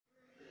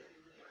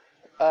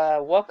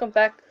Welcome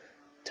back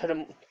to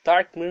the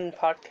Dark Moon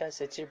Podcast.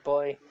 It's your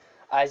boy,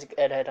 Isaac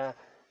Herrera,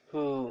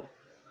 who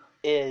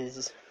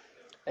is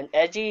an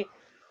edgy,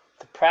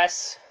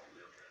 depressed,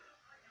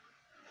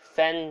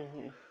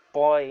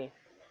 fanboy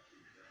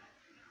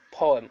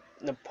poet.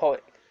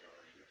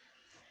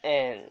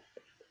 And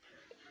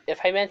if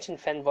I mention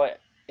fanboy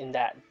in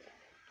that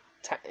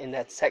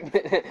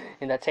segment,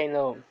 in that tiny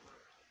little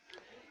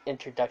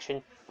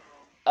introduction,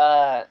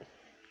 uh,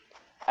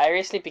 I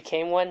recently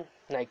became one.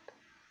 Like,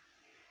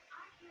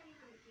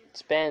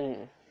 it's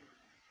been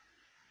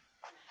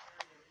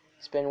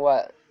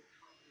what,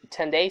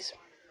 10 days?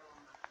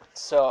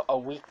 So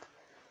week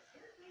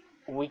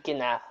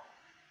and a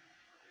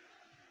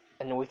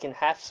week and a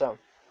half. So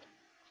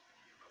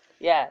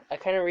yeah, I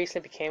kind of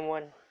recently became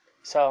one.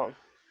 So,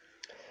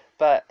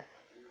 but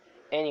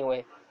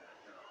anyway,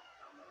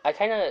 I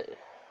kind of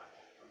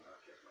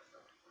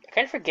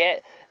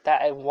forget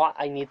that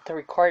I need to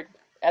record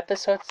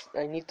episodes.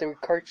 I need to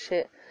record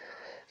shit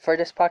for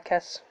this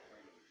podcast.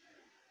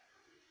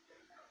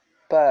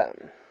 But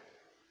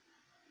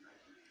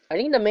I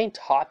think the main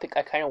topic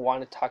I kind of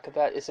want to talk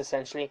about is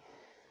essentially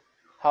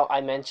how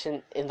I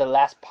mentioned in the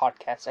last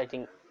podcast, I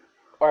think,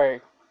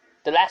 or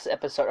the last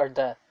episode, or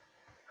the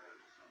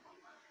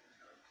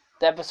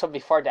episode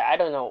before that. I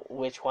don't know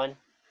which one.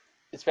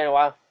 It's been a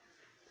while.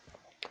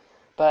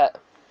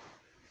 But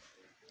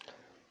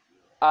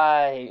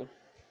I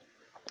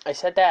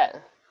said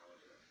that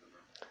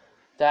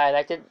I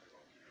liked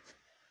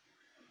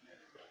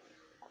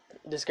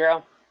this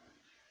girl,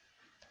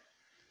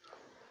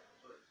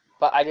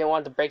 but I didn't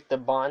want to break the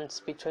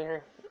bonds between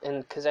her,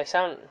 and because I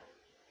felt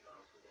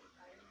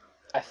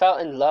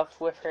in love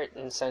with her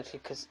essentially,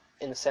 because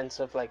in the sense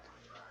of like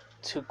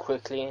too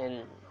quickly,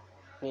 and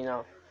you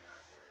know,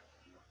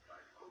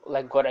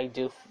 like what I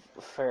do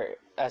for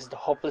as the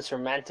hopeless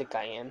romantic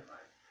I am.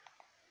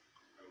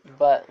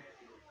 But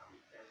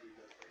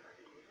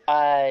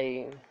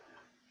I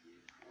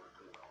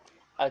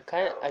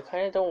kind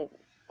of don't.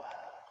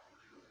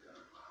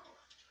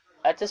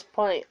 At this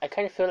point, I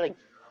kind of feel like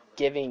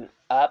giving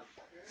up.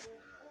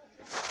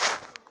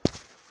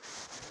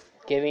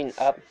 Giving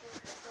up.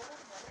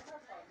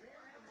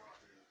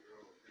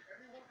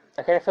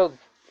 I kind of feel.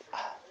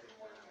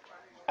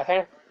 I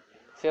kind of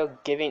feel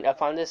giving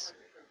up on this.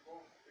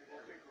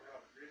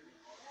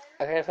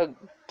 I kind of feel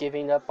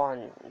giving up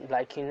on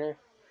liking her,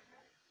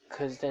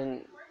 cause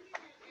then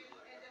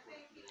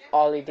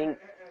all I think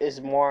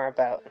is more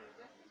about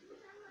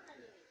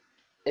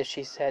if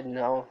she said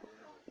no,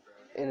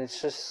 and it's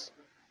just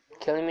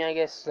killing me, I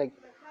guess. Like,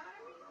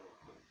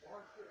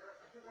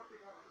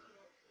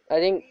 I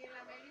think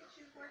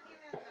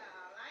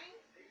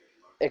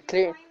it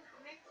clear.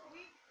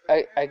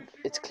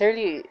 It's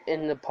clearly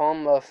in the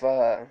poem of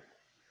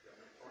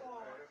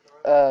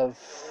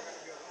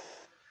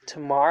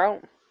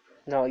tomorrow.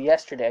 No,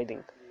 yesterday, I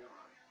think.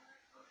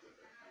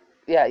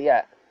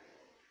 Yeah.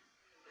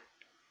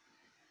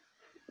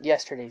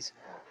 Yesterday's.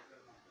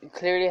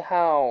 Clearly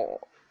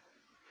how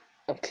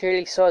I'm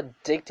clearly so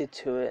addicted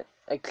to it.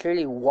 I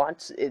clearly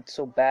want it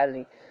so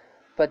badly.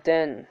 But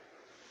then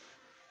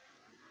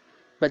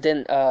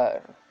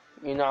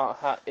you know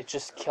how it's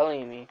just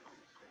killing me.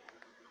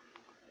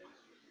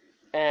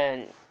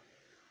 And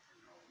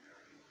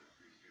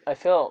I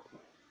feel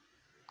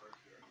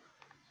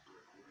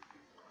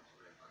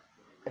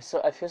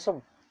I feel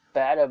so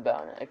bad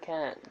about it. I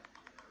can't,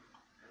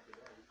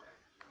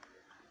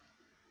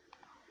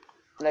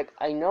 like,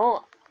 I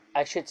know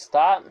I should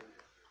stop,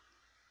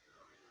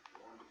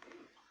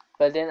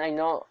 but then I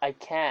know I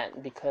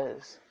can't,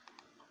 because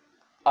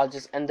I'll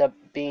just end up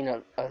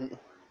being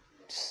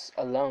just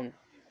alone.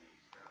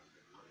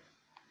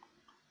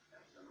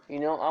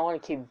 You know, I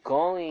want to keep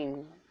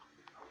going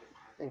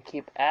and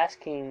keep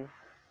asking,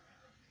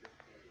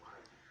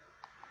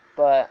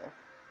 but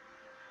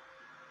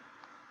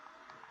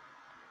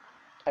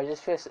I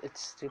just feel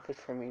it's stupid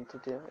for me to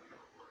do it.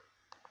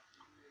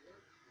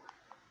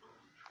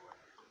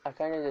 I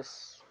kind of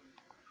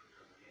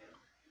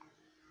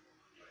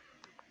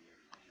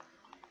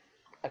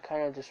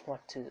just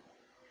want to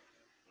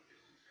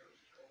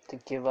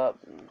give up.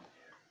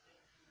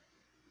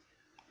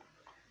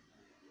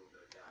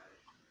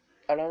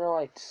 I don't know,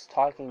 like, just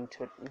talking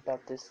to it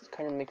about this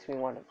kind of makes me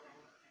want to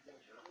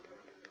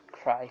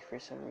cry for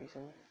some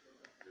reason.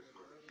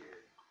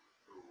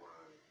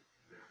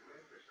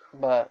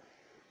 But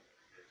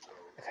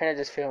I kind of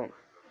just feel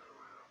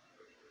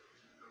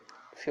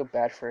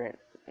bad for it.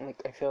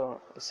 Like, I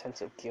feel a sense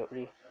of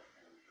guilty.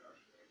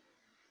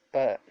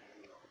 But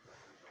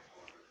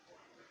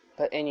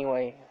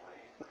anyway,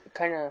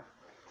 kind of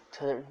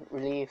to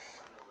relieve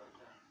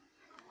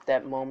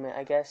that moment,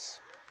 I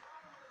guess.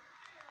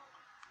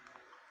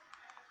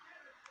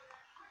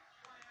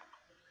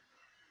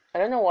 I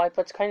don't know why,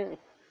 but it's kind of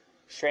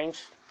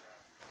strange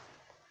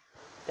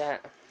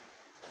that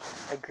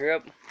I grew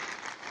up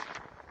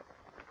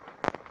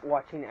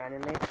watching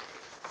anime.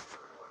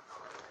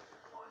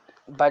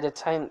 By the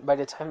time it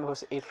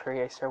was 8th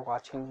grade,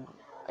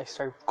 I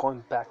started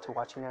going back to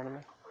watching anime.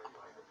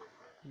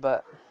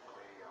 But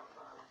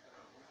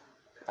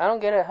I don't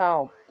get it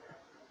how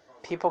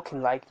people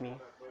can like me.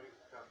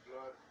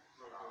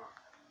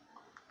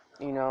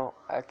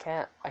 I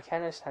can't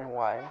understand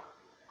why.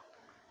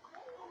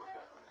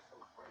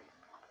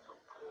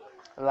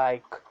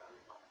 Like,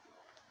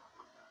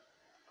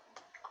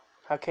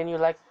 how can you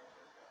like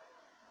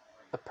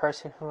a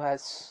person who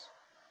has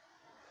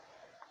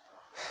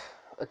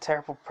a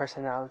terrible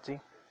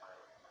personality?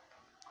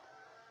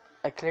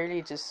 I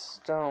clearly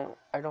just don't.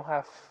 I don't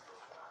have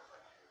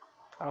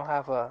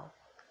a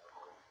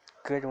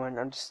good one.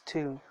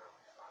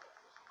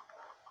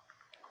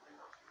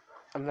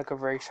 I'm like a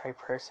very shy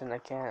person. I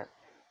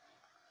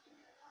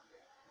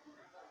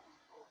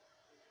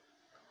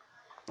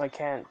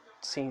can't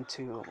seem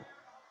to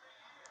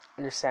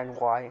understand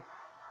why.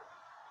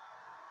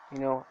 You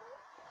know,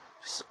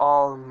 just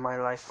all my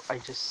life, I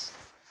just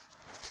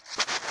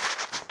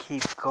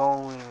keep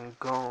going.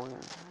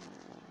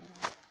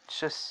 It's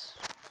just,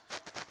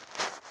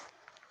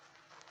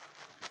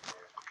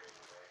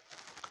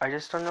 I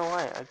just don't know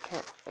why. I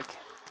can't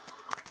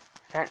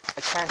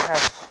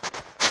have.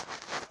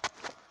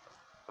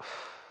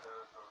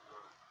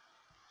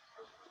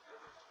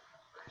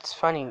 It's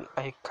funny.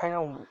 I kind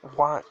of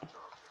want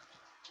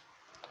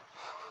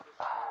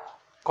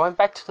going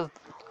back to the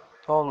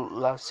whole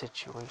love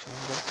situation.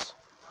 This,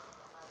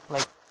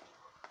 like,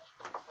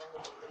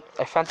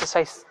 I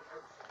fantasize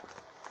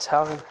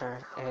telling her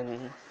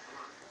and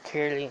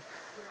clearly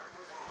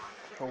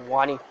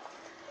wanting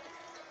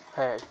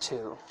her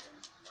to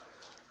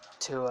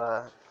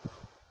uh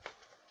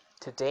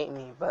to date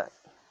me, but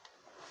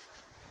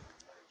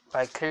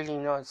I clearly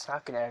know it's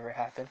not gonna ever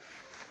happen.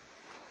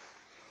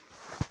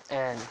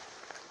 And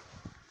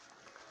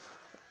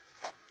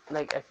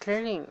like, I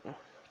clearly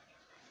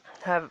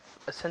have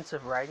a sense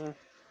of writing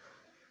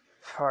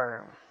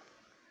for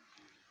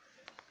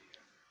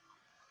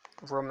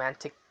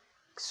romantic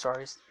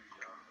stories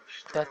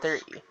that they're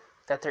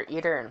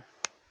either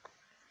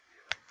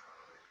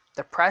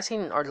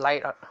depressing or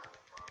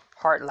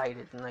heart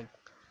lighted. Like,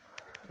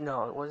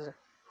 no, it wasn't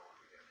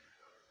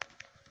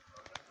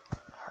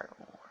heart.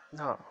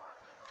 No,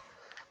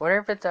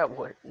 whatever that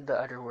word, the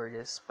other word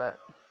is, but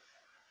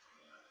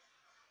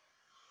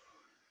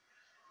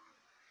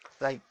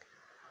like,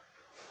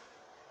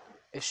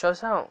 it shows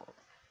how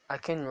I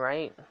can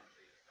write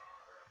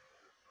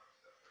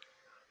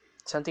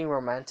something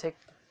romantic,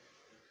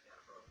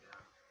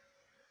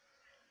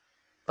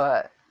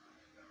 but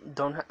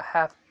don't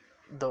have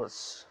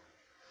those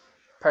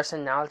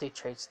personality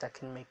traits that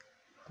can make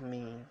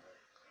me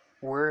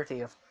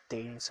worthy of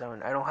dating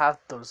someone. I don't have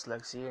those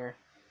looks either.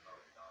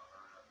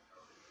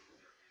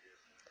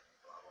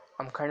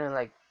 I'm kind of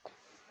like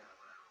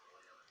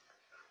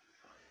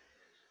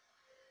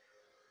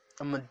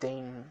a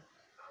mundane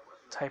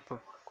type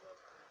of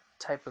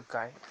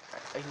guy.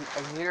 I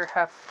neither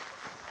have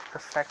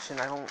perfection.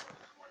 I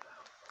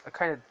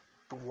kind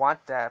of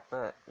want that,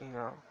 but in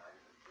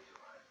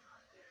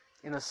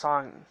the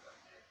song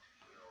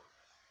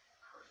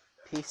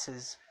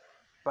 "Pieces"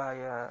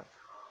 by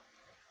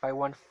by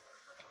one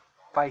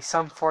by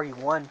Sum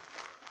 41,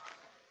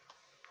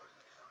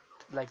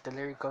 like the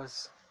lyric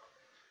goes,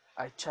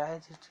 "I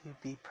tried to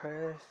be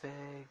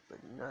perfect,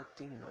 but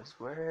nothing was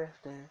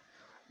worth it."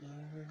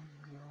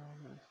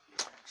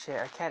 Shit,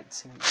 I can't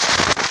sing.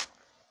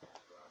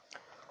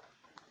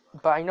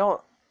 But I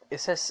know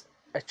it says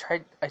I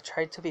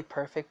tried to be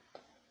perfect,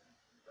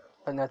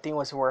 but nothing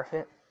was worth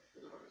it.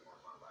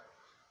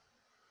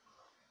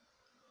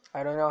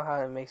 I don't know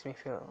how it makes me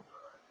feel.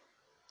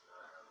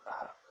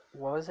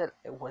 What was it?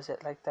 Was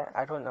it like that?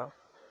 I don't know.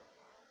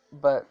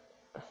 But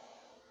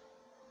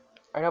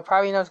I know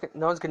probably no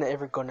one's gonna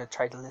ever gonna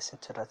try to listen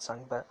to that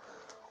song, but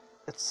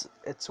it's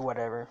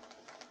whatever.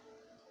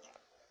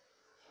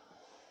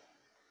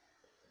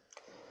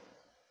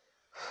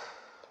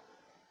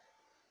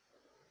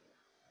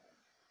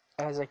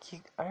 As I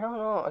don't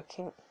know, I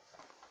can't,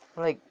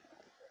 like,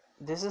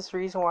 this is the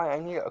reason why I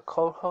need a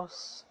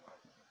co-host,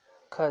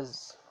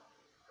 cause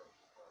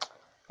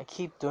I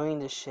keep doing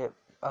this shit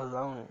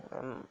alone,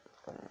 and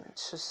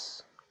it's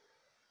just,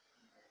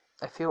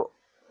 I feel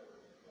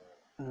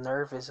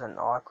nervous and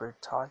awkward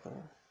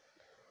talking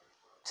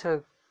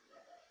to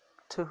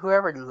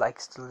whoever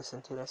likes to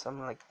listen to this.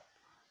 I'm like,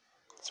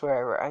 it's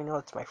wherever. I know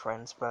it's my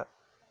friends, but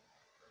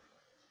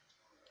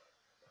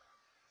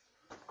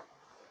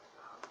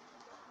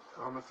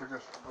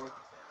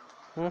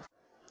hmm?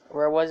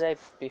 Where was I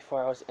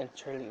before I was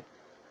entirely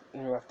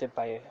interrupted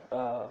by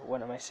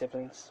one of my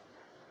siblings?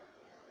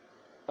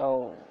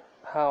 Oh,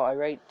 how I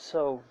write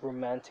so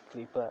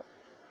romantically, but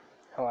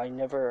how I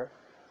never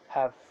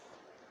have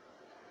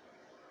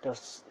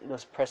those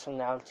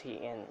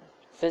personality and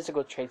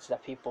physical traits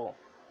that people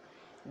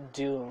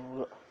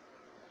do,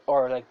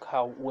 or like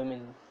how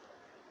women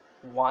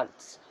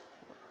want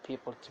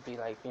people to be,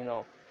 like,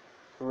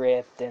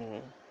 ripped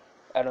and,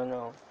 I don't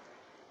know,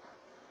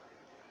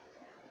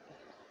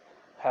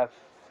 have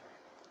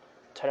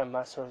ton of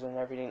muscles and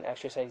everything,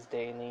 exercise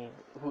daily,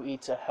 who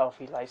eats a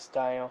healthy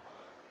lifestyle.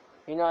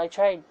 I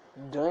tried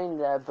doing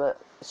that, but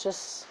it's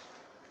just,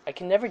 I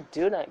can never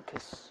do that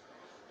because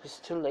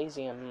just too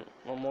lazy. I'm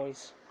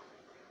always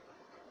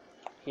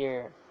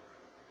here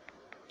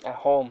at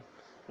home,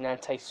 an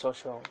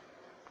antisocial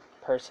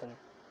person.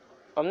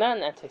 I'm not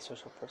an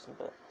antisocial person,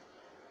 but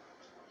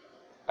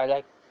I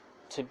like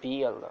to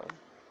be alone.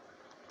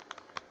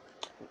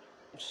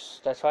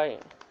 That's why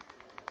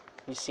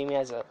you see me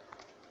as a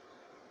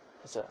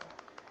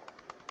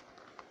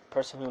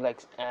person who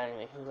likes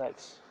anime,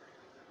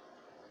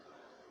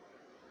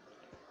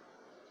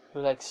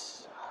 who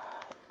likes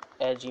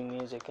edgy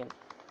music and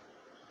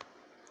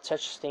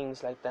such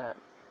things like that.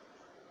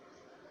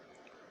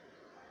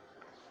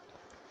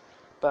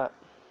 But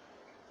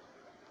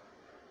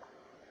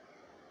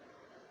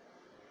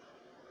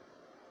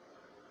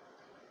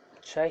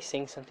should I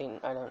sing something?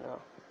 I don't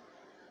know.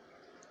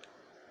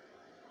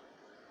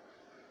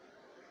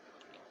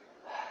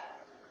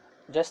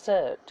 Just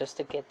to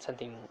get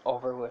something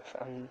over with,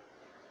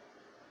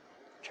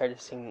 try to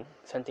sing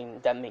something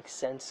that makes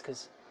sense,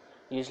 because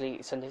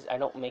usually sometimes I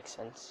don't make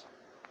sense.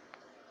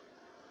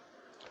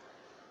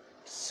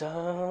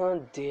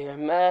 So, dear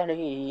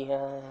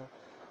Maria,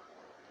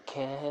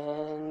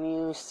 can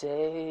you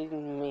save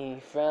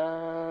me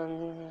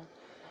from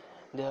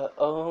the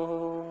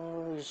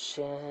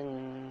ocean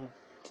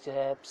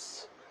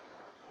depths,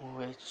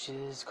 which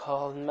is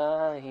called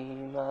my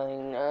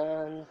mind?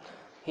 I'm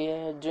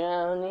here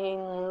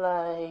drowning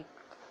like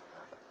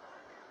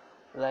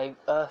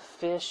a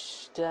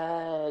fish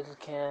that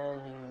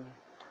can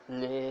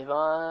live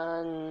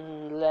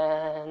on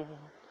land.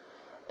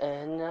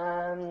 And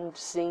I'm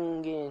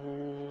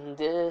singing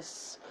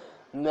this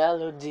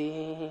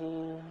melody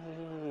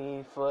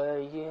for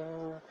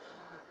you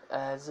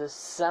as a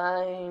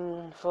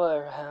sign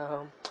for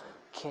help.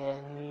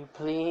 Can you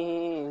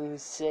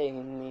please save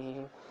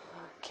me?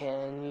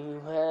 Can you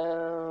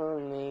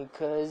help me?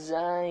 'Cause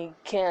I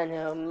can't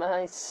help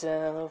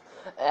myself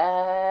at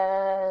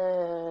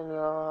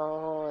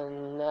all.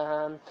 And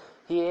I'm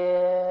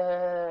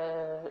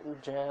here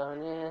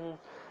drowning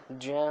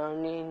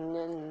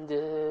in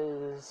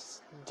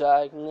this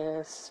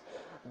darkness.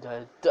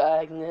 The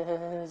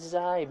darkness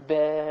I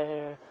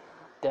bear,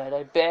 that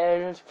I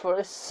bear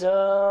for so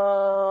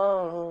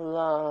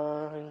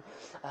long,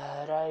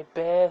 that I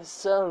bear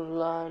so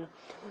long.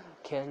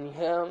 Can you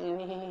help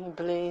me,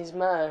 please,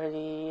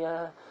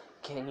 Maria?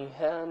 Can you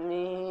help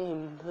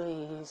me,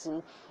 please,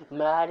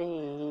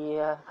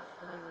 Maria?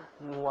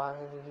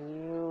 While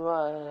you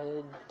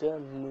are the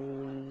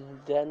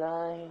moon, then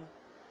I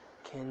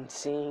can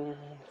sing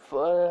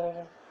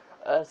for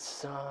a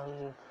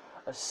song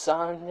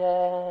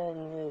that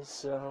is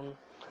so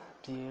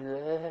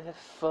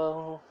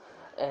beautiful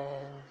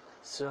and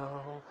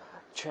so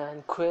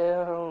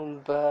tranquil.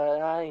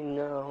 But I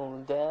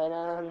know that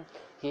I'm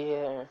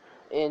here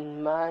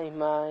in my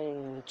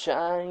mind,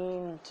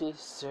 trying to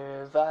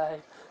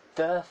survive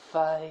the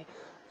fight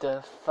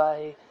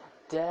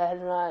that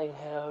I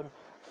held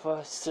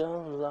for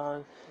so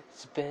long.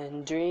 It's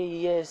been 3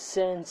 years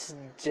since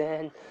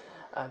then.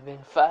 I've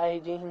been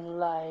fighting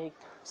like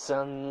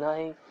some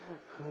knight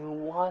who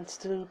wants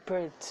to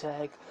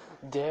protect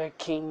their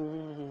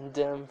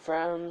kingdom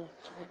from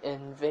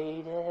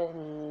invaded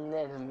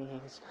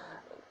enemies.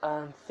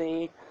 I'm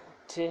fated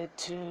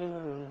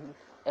to,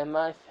 am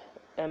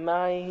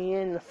I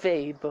in a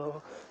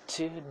fable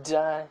to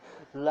die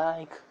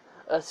like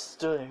a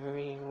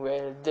story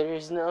where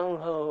there's no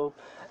hope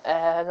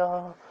at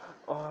all?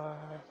 Or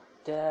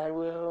that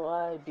will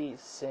I be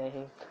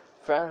saved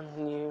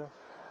from you,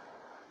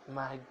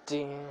 my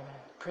dear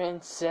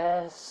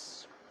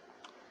princess,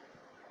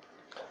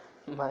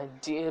 my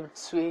dear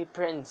sweet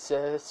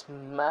princess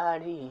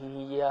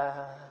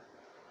Maria?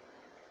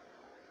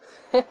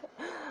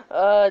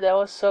 That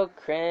was so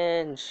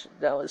cringe.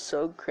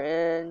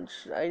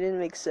 I didn't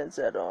make sense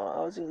at all.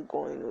 I wasn't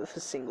going with a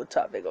single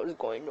topic. I was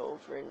going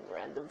over in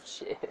random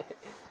shit.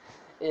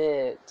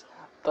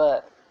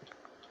 But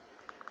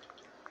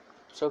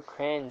so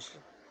cringe.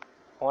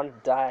 I want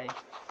to die.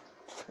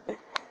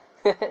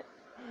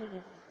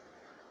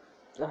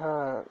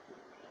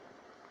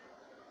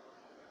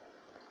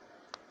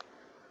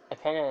 I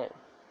kind of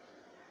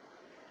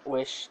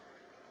wish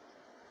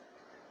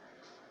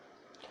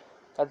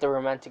that the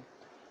romantic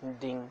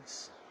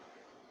things,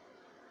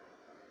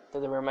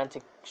 that the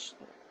romantic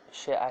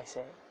shit I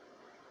say,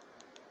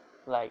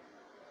 like,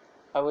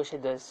 I wish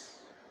it does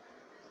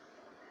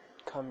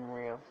come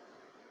real.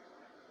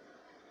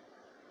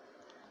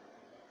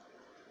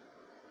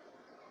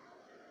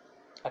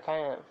 I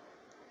kind of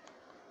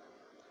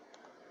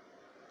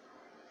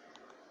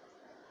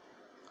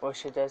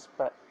wish it does,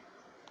 but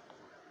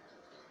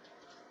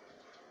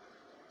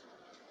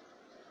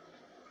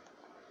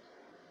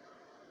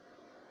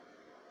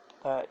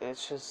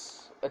it's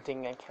just a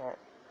thing I can't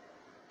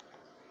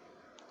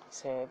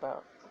say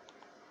about.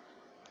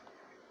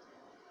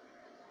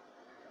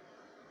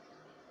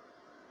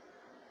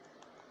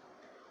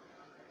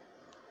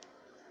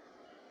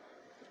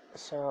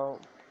 So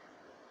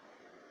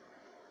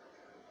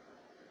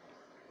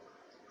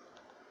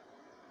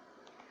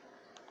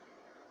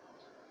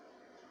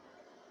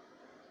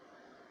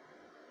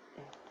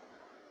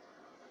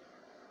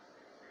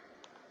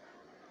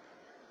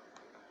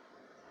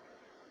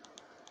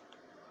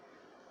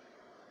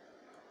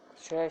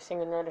Should I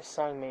sing another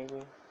song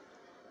maybe?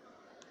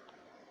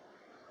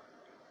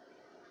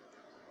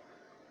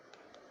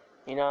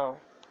 You know,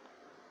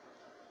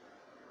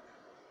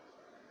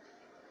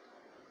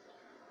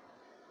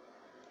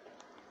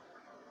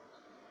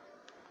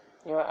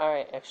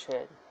 alright, I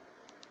should.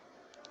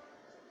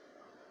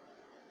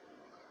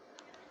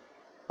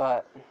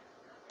 But,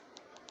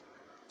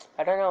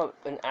 I don't know,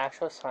 an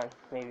actual song,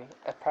 maybe.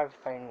 I'd probably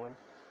find one.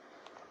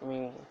 I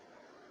mean,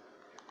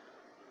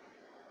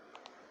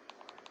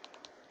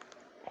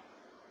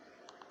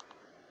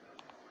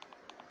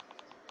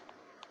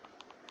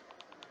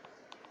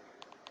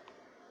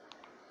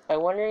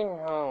 I'm wondering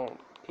how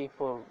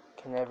people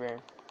can ever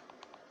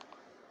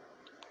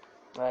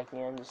like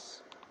me.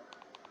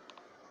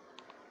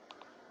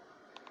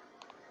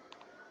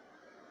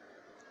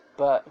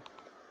 But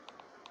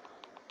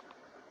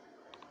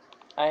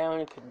I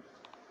only could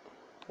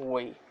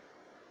wait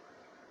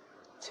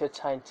till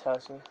time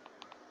tells me.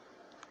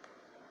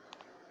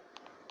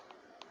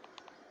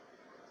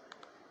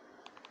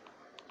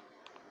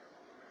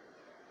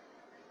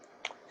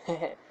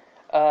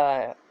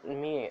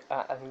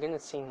 I'm gonna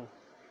sing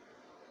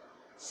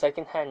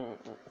Secondhand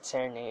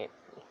Serenade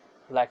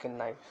Like a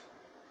Knife.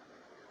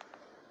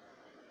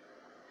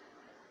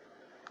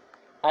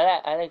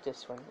 I like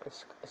this one.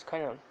 It's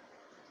kind of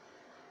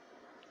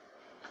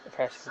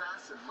impressive.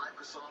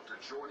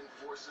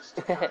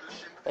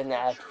 But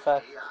nah,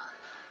 fuck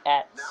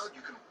ads.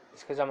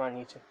 It's because I'm on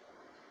YouTube.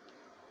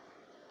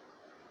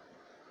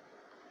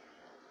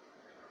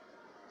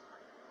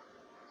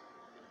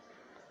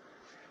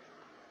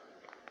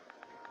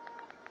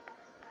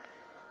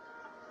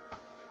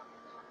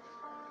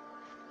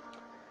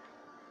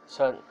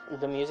 So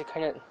the music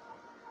kind of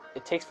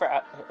it takes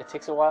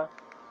a while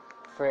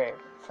for it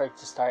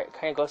to start. It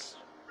kind of goes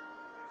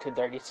to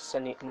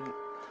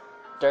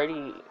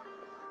 30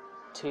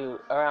 to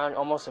around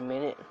almost a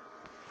minute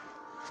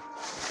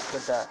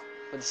with the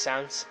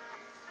sounds.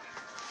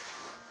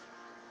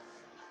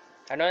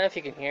 I don't know if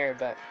you can hear it,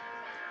 but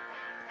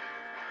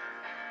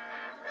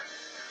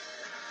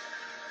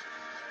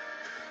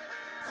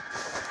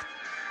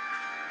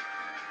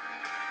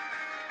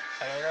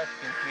I don't know if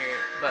you can hear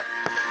it, but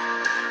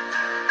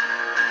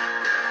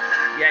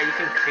yeah, you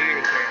can clearly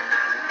hear it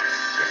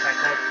if I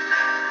hold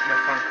my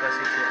phone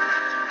closer to it.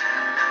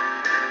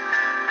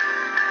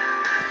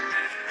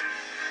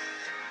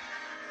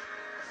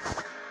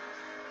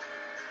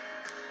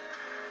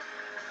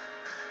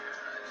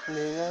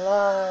 Doing a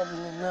lot,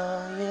 you know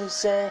you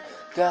say,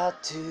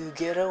 got to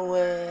get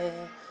away.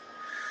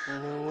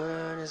 And the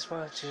world is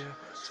watching,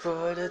 it's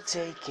for the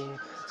taking,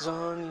 it's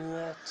all you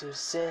have to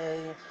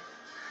say.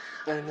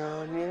 I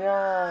know you're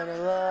not a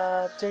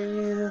lot to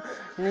you,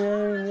 you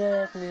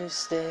let me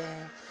stay.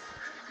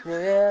 You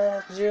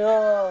have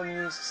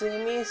you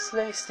see me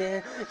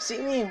slicing,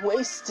 see me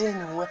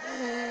wasting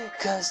away.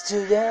 Cause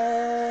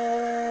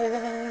today,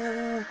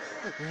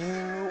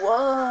 you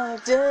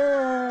walked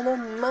out of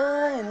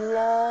my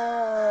life.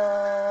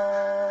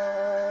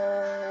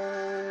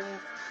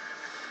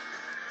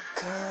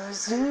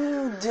 Cause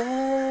today,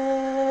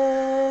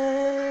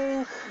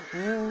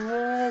 you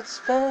words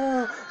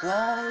felt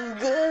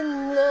like a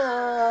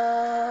knife.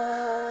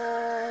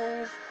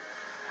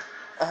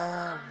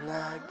 I'm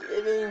not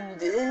giving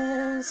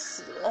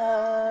this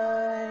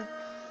life.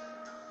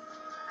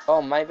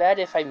 Oh, my bad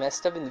if I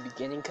messed up in the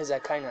beginning, cause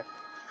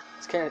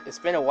it's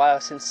been a while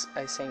since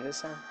I sang this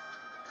song.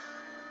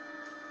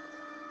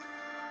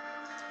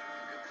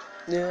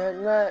 There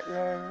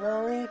are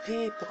lonely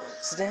people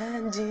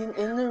standing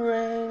in the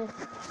rain.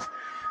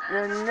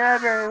 And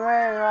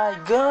everywhere I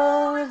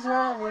go it's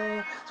raining,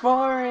 it's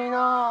pouring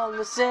all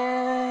the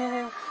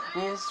same.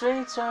 These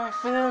streets are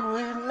filled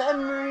with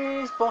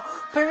memories, both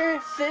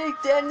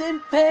perfect and in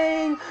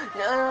pain.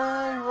 All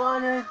I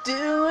wanna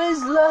do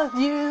is love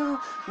you,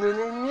 but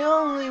I'm the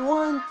only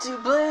one to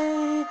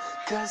blame.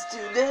 Cause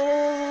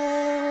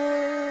today,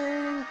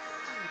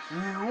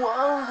 you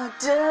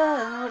walked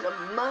out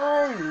of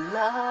my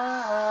life.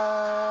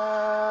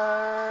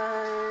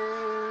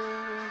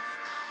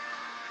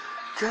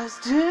 Cause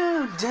today,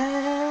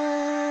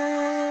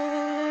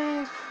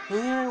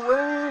 your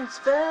words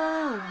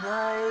felt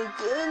like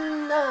a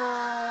knife.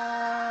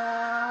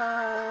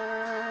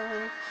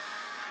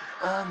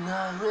 I'm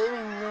not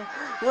living there,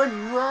 what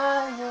you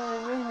are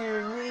when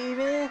you're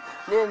leaving.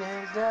 Then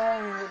it's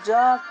time to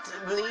drop to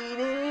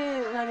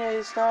bleeding. Like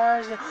the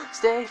stars will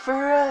stay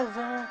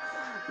forever.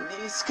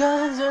 These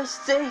scars will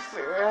stay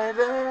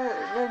forever.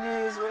 And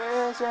these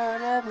words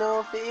don't have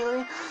no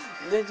feeling.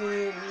 Then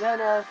you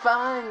gotta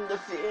find the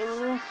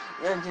feeling.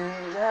 And you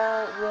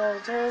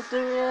have to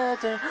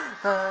together.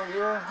 How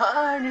your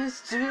heart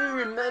is to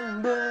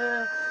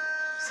remember.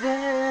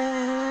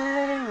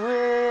 Stay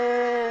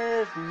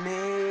with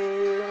me.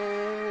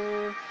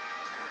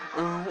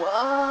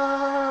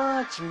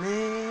 Watch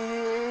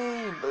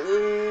me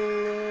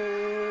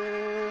bleed.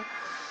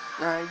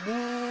 I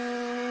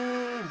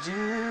need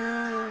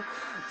you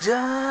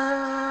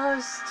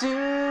just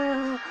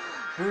to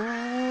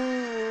breathe.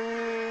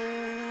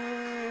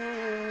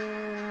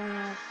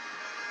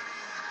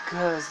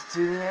 'Cause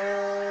today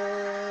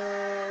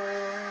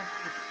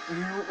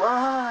you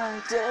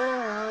walked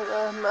out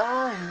of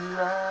my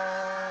life.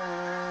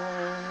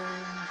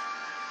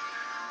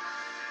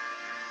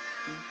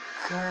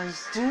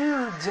 'Cause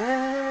today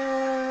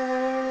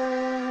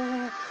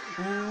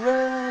your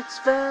words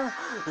felt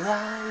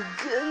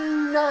like a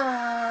knife.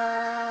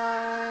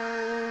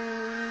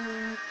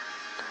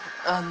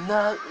 I'm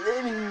not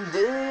living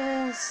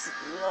this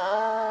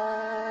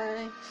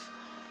life.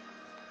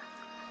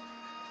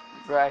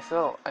 Bro,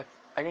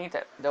 I think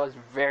that was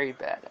very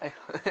bad.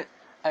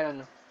 I don't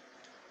know.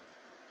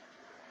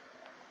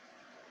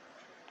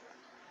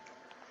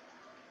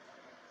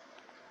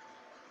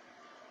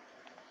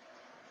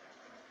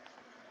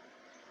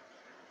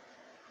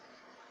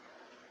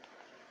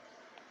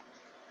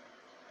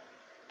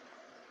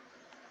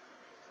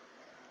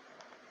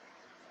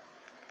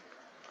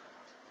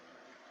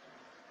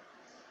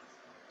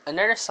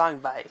 Another song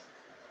by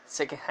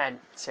Secondhand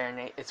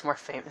Serenade. It's more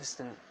famous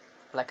than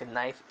Like a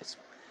Knife. It's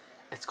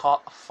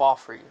called Fall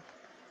For You.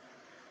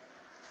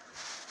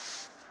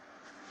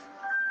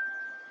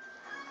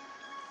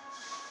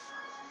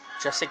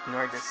 Just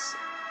ignore this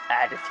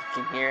ad if you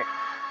can hear it.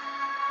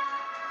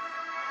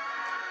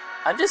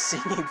 I'm just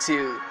singing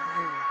to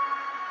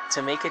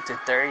make it to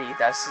 30.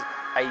 That's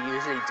I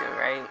usually do,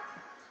 right?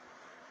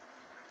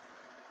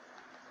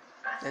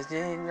 It's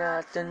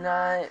not the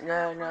night,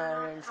 no,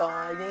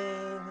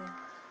 fighting.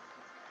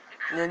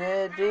 And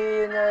it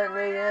be not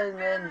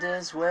been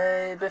this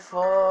way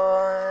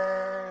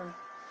before.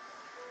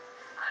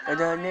 I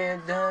don't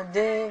need to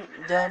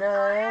think that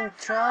I am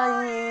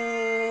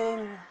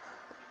trying.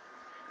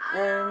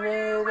 And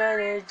leave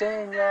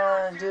anything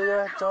down to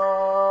the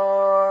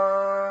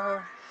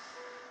door.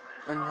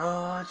 And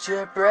hold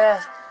your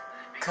breath,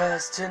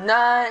 'cause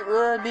tonight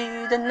will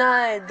be the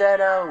night that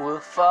I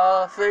will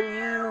fall for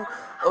you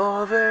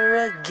over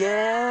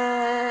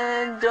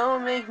again.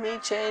 Don't make me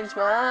change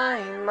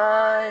my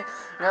mind.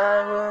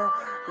 I will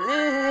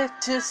live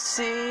to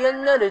see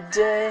another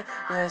day.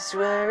 I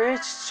swear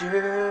it's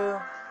true.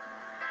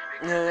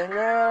 You're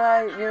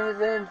right, you're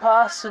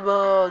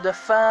impossible to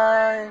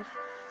find.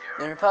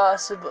 You're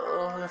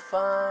impossible to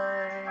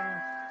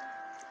find.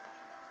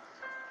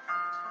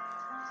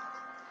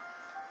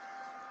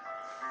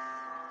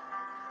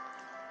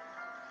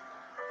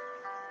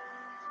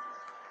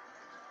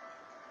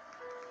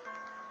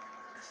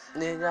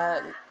 You're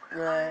not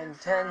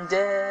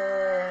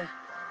intended.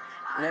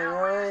 Never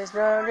always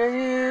run to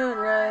you,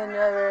 and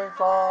never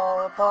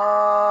fall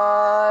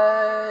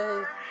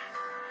apart.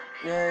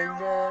 You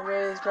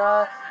never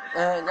cry,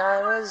 and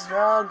I was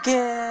wrong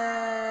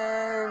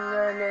again.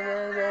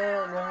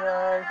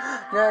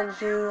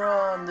 Not you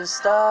on the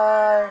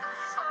star.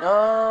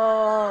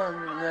 No,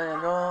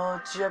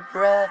 hold your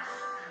breath.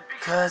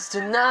 'Cause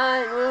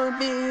tonight will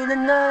be the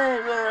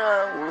night where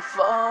I will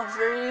fall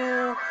for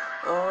you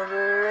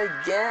over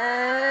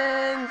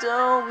again.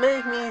 Don't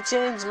make me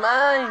change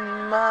my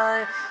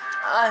mind.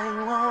 I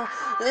won't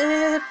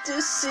live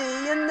to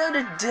see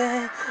another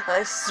day.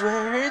 I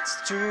swear it's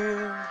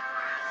true.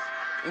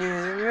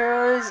 Your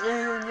girl is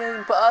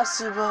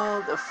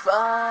impossible to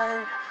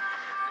find.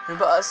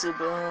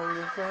 Impossible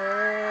to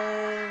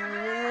find.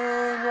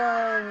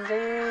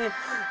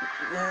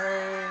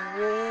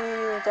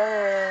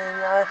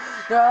 Everything I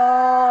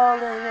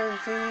crawl and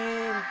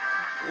feed.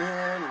 You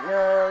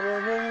know the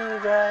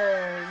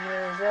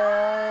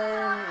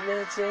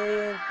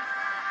routine.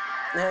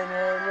 The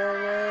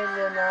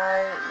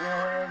night,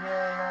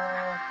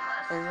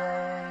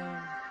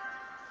 again.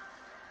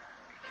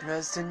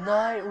 'Cause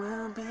tonight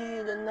will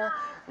be the night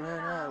when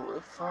I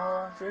will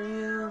fall for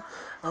you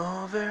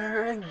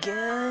over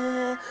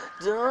again.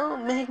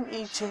 Don't make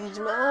me change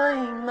my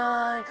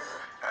mind.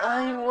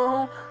 I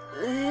won't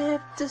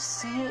live to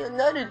see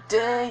another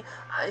day.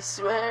 I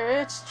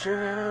swear it's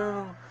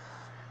true.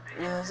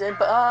 It's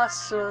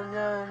impossible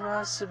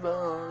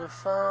to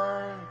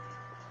find.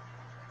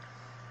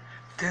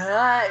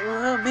 Tonight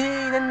will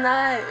be the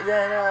night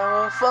that I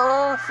will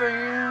fall for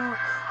you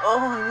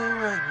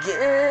over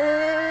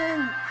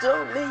again.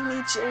 Don't make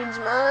me change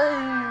my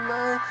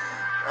mind.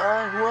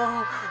 I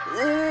won't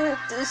live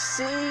to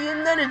see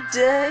another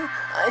day.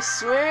 I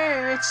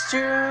swear it's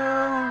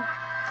true.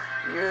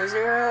 Your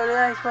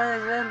life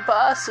is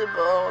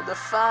impossible to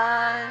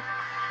find.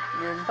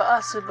 You're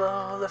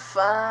impossible to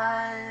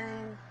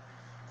find.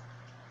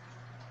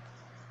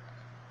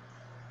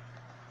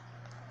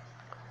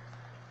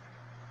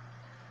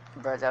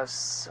 Bro, that was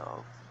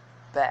so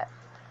bad.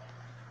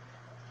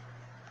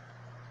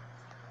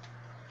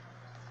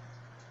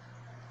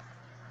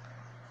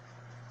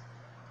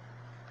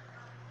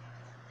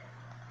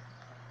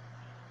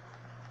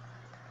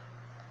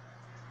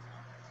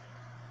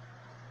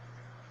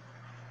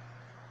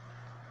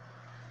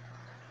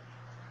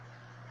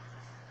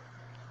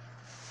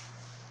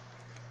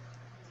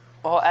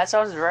 Well, as I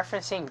was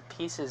referencing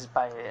pieces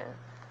by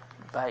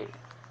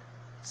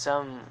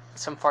some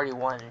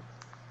 41,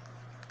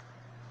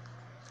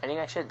 I think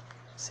I should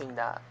sing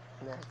that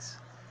next.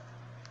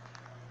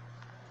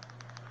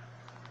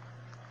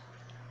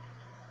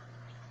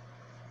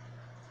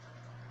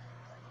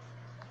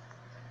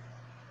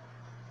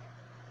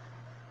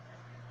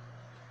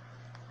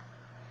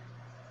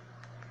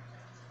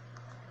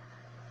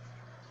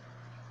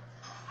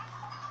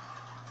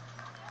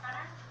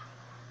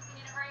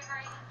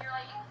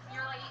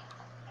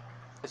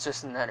 It's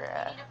just another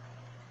ad.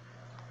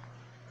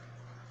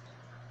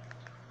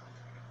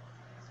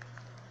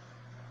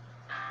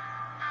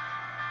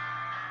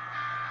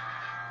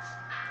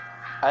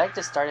 I like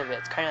the start of it.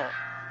 It's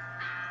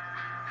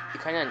you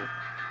kind of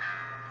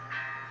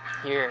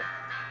hear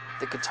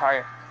the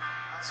guitar.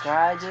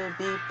 Tried to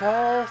be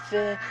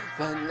perfect,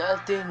 but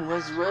nothing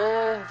was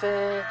worth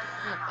it.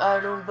 I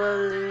don't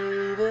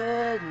believe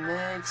it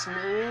makes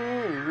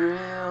me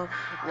real.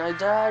 I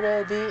try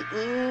to be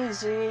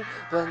easy,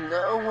 but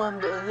no one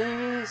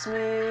believes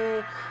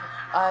me.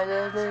 I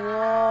lived in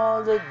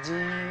all the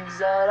deeds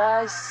that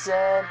I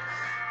said,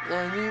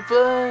 and you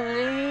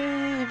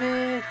believe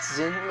it's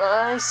in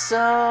my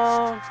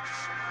soul.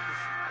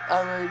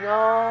 I write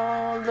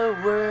all the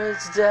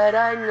words that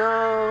I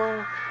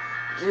know,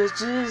 just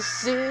to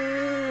see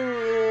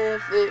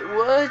if it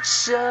would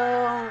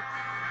show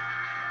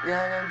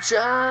that I'm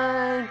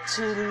trying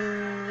to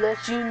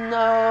let you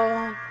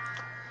know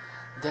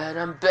that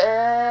I'm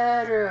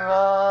better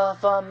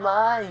off on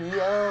my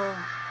own.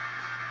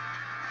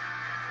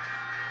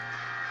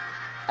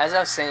 As I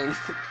was saying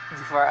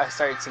before I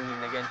started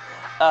singing again,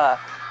 I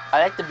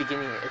like the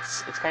beginning.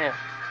 It's kind of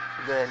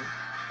good.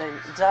 And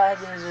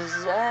darkness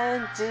is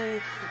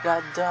empty,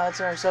 that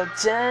thoughts are so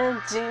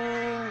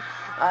tempting.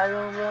 I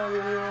don't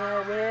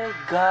believe it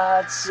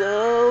got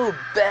so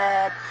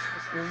bad.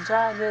 And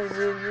darkness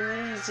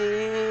is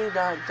easy,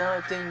 that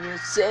nothing will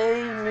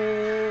save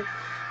me.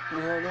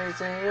 That is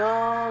the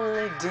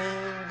only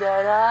thing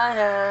that I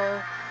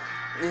have.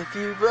 If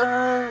you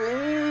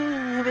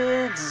believe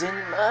it's in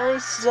my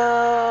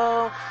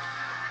soul,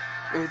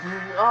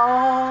 written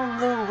all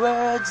the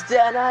words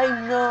that I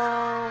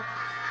know,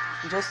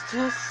 just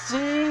to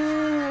see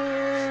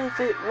if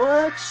it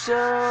would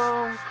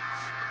show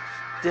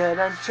that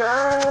I'm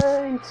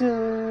trying to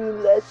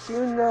let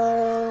you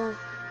know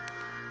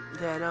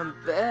that I'm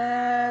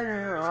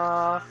better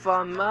off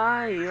on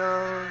my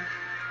own.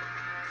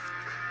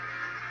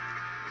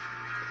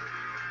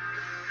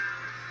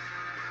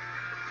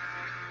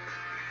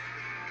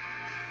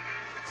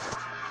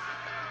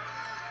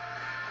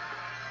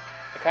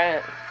 I kind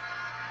of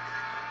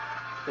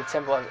the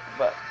tempo of it,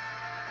 but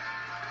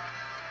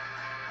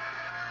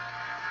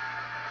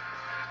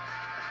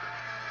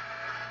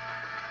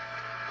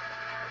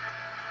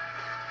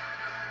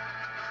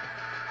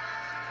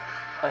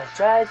I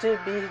tried to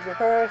be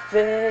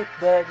perfect,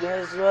 but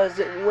this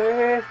wasn't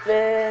worth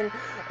it.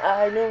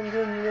 I know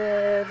you'll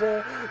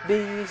never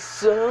be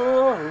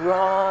so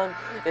wrong.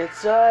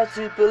 It's hard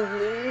to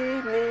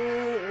believe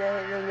me,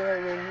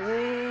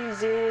 nothing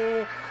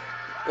easy.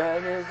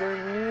 But it's a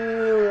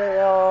new it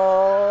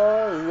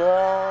all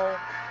along.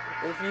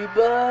 If you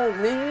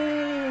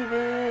believe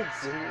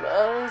it's in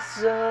my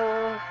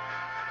soul,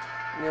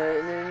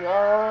 then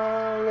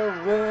all the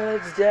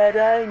words that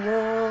I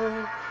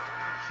know,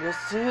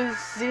 just to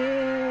see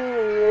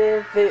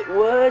if it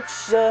would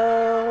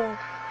show.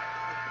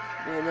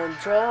 And I'm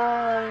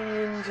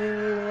trying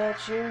to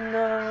let you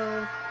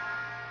know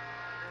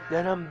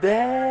that I'm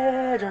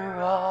better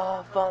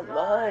off on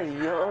my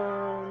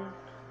own.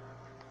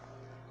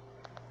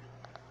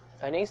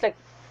 I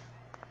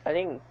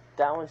think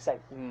that one's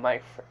like my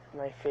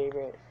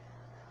favorite.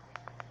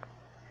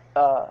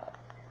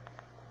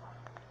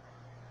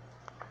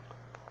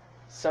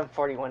 Sum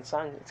 41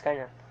 song. It's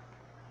kind of.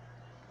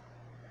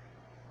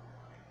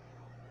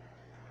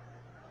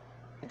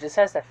 It just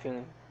has that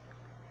feeling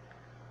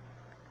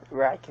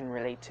where I can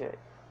relate to it.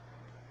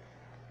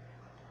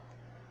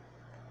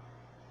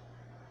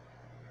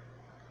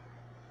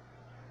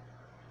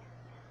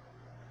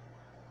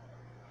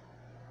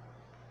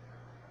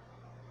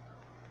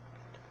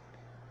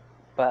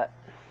 But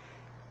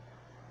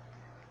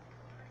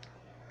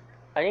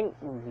I think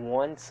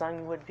one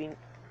song would be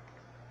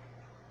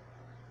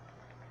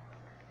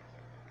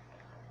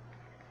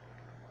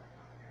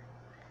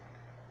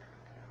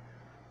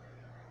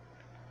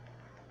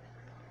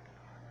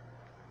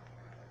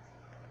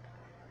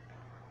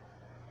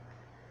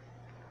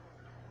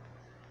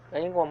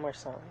one more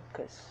song,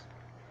 because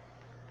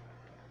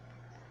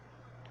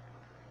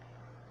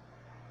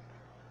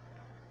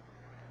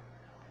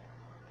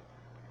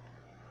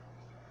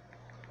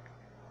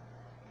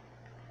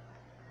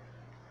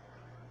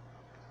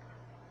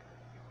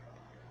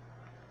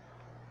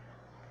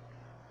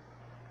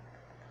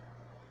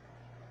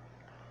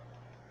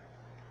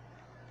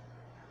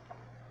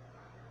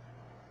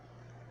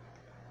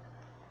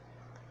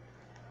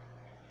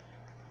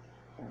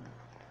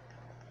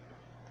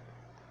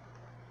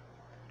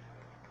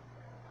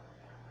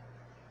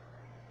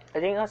I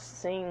think I'll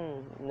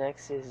sing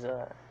next is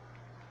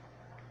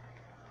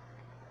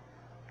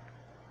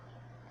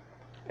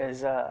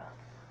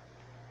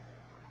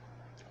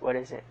what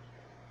is it?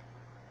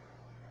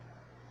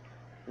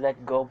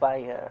 Let Go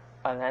by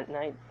on that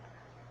night,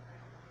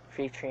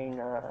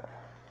 featuring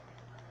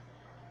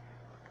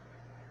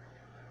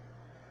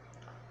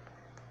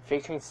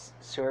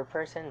Sewer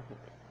Person.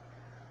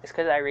 It's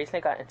because I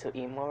recently got into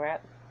emo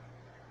rap,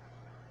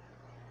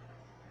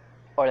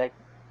 or like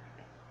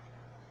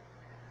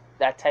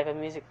that type of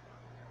music.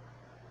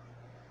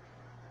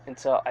 And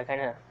so I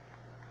kind of,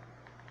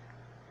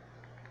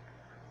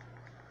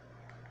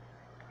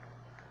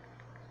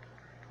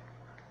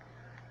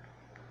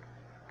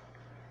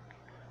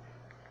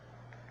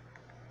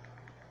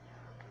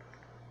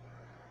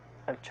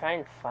 I'm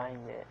trying to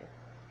find it.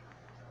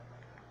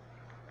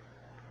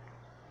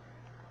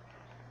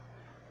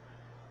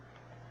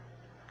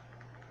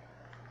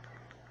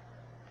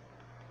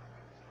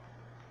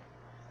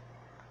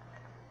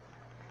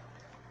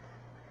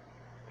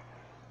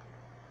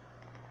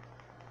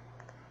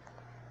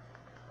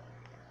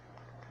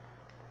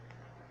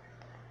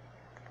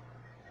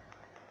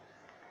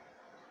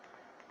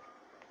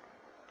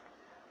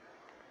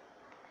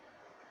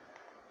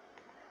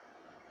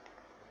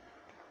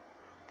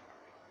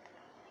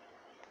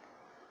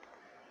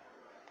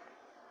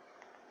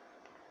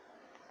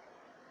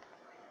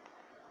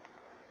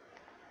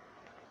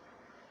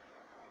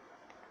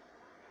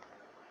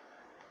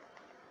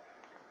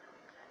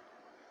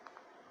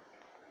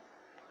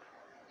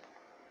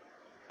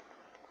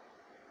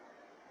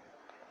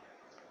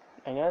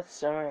 I know it's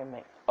somewhere in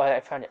my. Oh,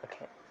 I found it.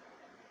 Okay.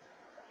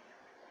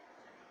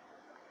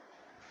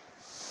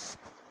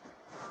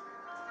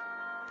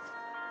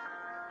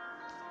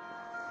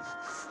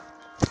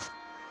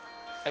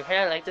 I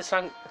kind of like this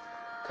song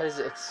because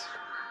it's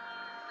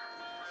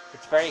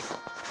very,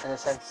 in a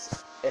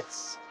sense,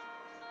 its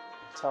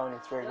tone.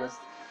 It's very good.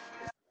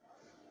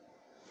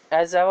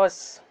 As I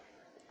was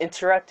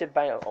interrupted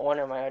by one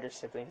of my other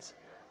siblings,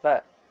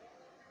 but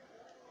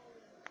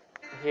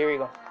here we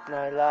go.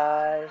 My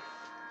life.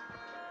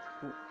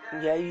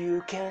 Yeah,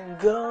 you can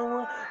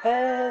go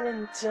ahead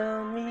and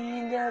tell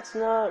me that's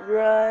not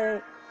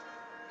right.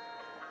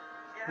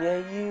 Yeah,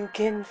 you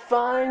can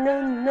find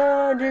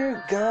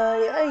another guy,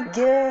 I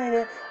get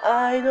it.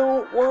 I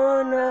don't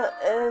wanna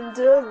end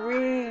up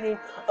reading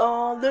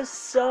all the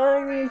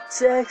sorry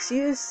texts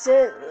you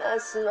sent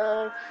last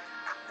night.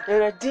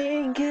 And I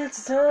think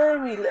it's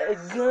time we let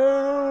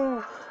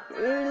go.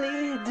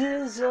 Really,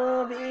 this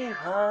all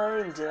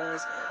behind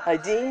us. I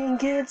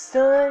think it's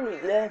time we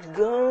let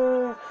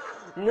go.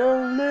 No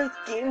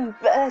looking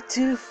back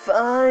to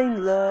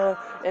find love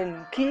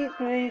and keep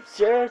me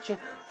searching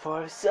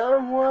for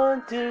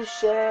someone to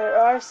share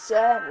our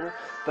sadness.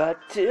 But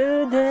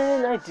till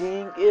then, I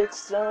think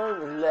it's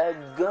time to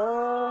let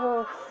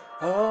go.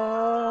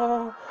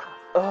 Oh,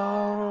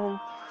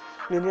 oh.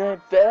 And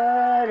you're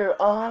better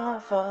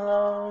off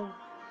alone.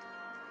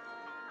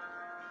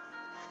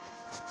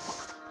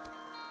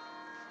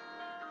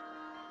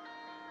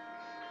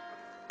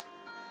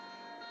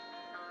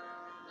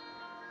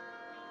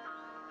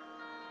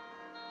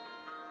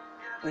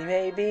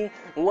 Maybe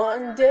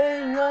one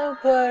day I'll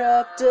put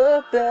up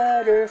the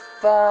better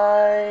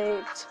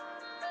fight.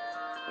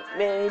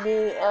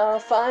 Maybe I'll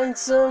find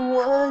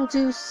someone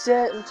to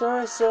set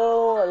our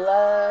soul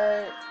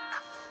alight.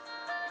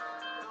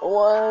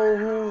 One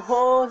who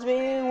holds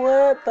me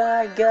when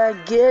I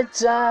get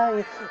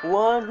tired.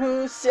 One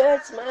who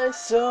sets my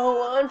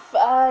soul on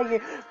fire.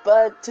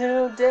 But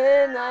till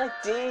then I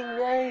think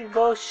they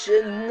both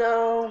should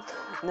know.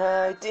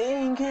 I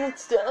think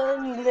it's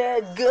time we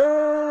let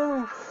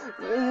go.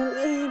 We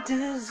leave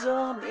this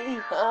all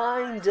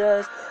behind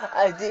us.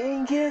 I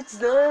think it's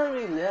time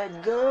we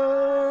let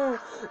go.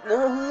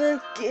 No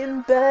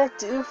looking back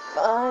to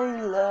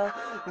find love.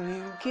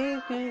 You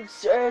keep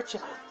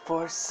searching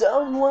for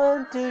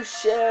someone to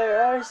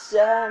share our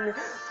sadness.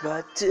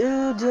 But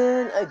till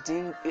then, I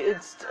think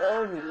it's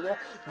time we let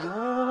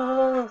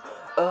go.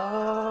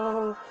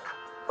 Oh,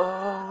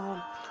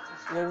 oh,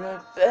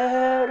 you're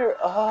better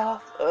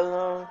off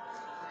alone.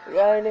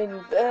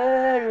 Riding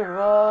better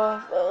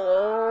off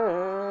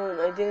alone.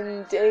 I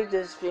didn't take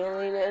this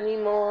feeling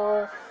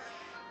anymore.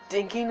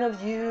 Thinking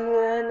of you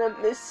and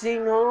I'm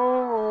missing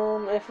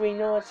home. If we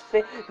know it's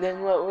fate,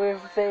 then what we're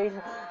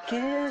faithful.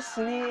 Kiss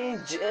me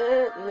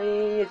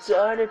gently, it's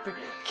harder for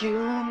you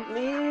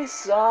me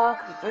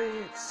softly.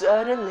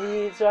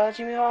 Suddenly it's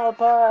watching me all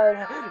apart.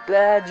 I'm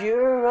glad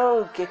you're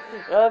okay.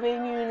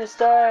 Loving you in the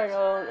start,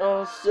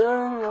 oh so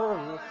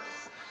long.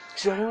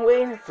 Started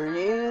waiting for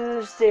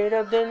you, stayed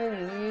up then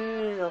and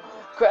you know.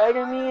 Cry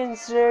to me and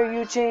swear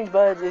you changed,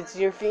 but it's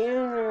your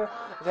funeral.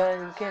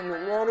 Then can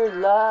another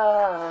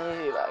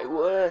life I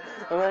would.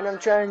 And when I'm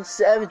trying to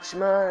savage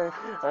mine,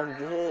 I'm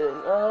good.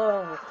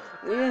 Oh,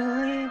 we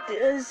leave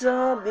this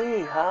all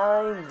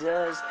behind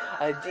us.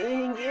 I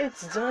think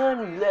it's time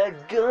to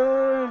let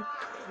go.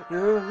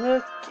 No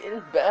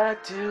looking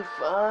back to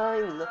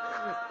find love.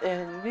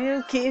 And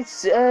we'll keep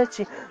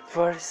searching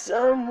for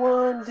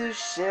someone to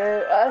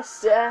share our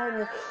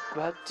sadness.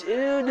 But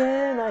till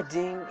then, I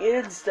think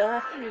it's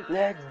time to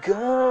let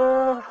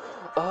go.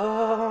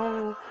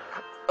 Oh,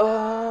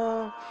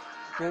 oh,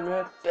 and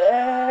we're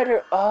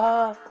better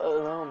off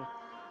alone.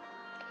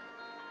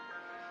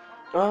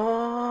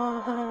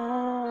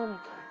 Oh,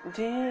 I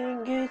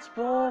think it's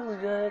time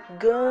to let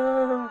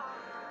go.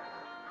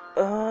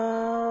 Oh.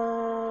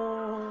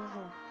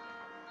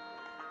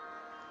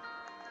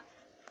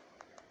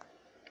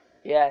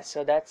 Yeah,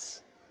 so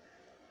that's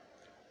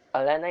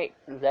Alana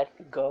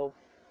Let Go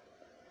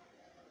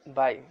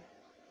by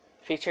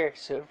feature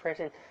Super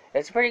Person.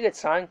 It's a pretty good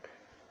song.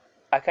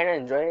 I kind of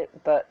enjoy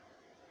it, but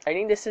I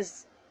think this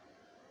is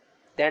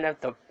the end of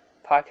the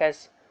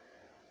podcast.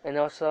 And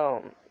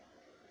also,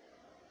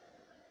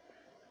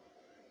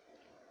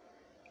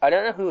 I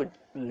don't know who would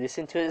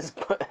listen to this,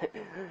 but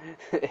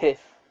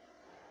if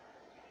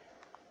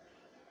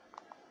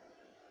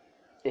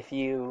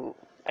you,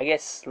 I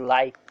guess,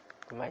 like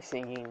my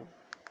singing,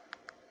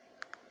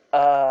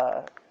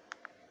 uh,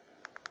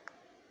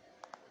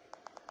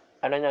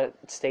 I don't know,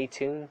 stay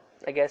tuned,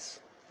 I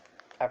guess.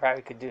 I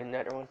probably could do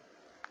another one,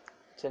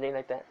 something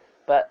like that.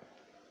 But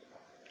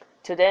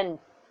to then,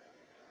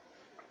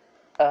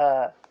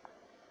 uh,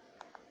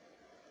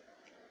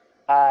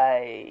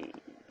 I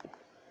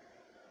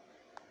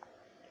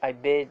I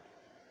bid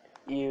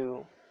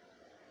you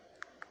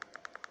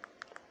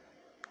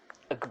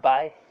a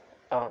goodbye.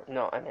 Oh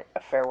no, I meant a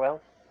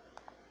farewell.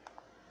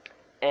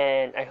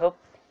 And I hope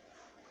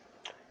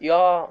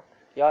y'all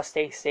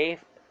stay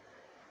safe.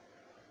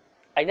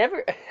 I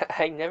never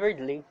I never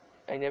linked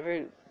I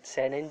never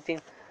said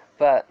anything,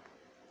 but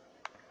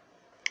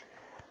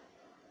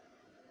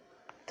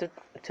to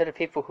to the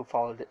people who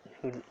followed it,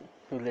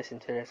 who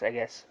listened to this, I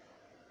guess,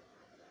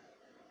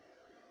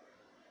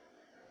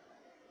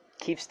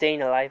 keep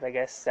staying alive. I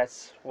guess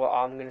that's what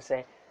I'm gonna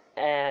say.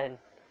 And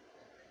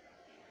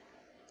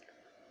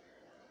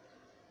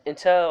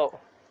until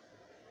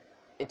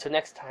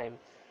next time,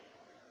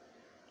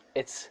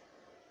 it's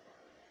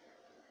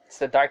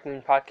the Dark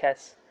Moon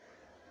podcast,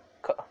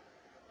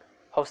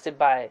 hosted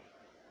by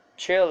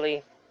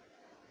Cheerily,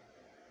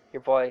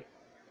 your boy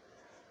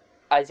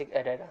Isaac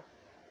Herrera,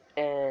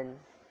 and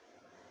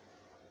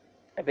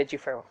I bid you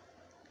farewell.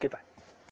 Goodbye.